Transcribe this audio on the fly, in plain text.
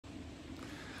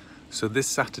So this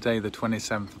Saturday, the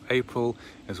 27th of April,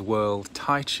 is World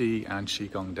Tai Chi and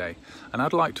Qigong Day. And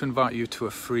I'd like to invite you to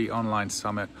a free online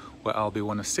summit where I'll be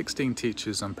one of 16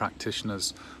 teachers and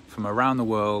practitioners from around the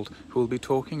world who will be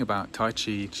talking about Tai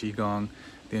Chi, Qigong,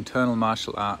 the internal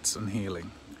martial arts and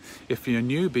healing. If you're a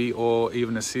newbie or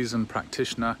even a seasoned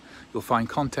practitioner, you'll find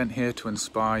content here to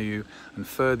inspire you and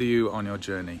further you on your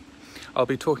journey. I'll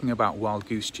be talking about Wild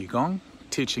Goose Qigong,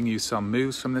 teaching you some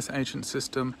moves from this ancient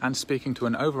system, and speaking to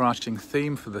an overarching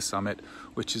theme for the summit,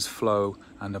 which is flow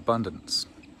and abundance.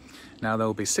 Now there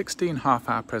will be 16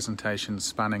 half-hour presentations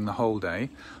spanning the whole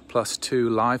day, plus 2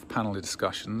 live panel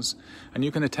discussions, and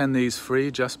you can attend these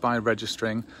free just by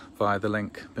registering via the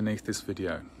link beneath this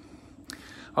video.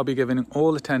 I'll be giving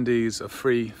all attendees a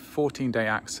free 14-day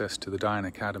access to the Dian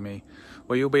Academy,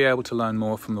 where you'll be able to learn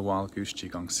more from the Wild Goose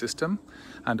Qigong system,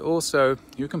 and also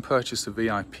you can purchase a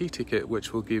VIP ticket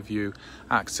which will give you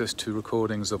access to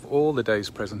recordings of all the day's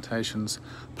presentations,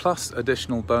 plus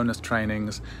additional bonus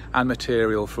trainings and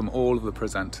material from all of the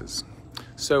presenters.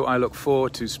 So I look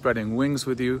forward to spreading wings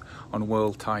with you on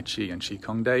World Tai Chi and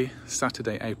Qigong Day,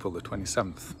 Saturday, April the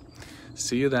 27th.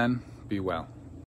 See you then, be well.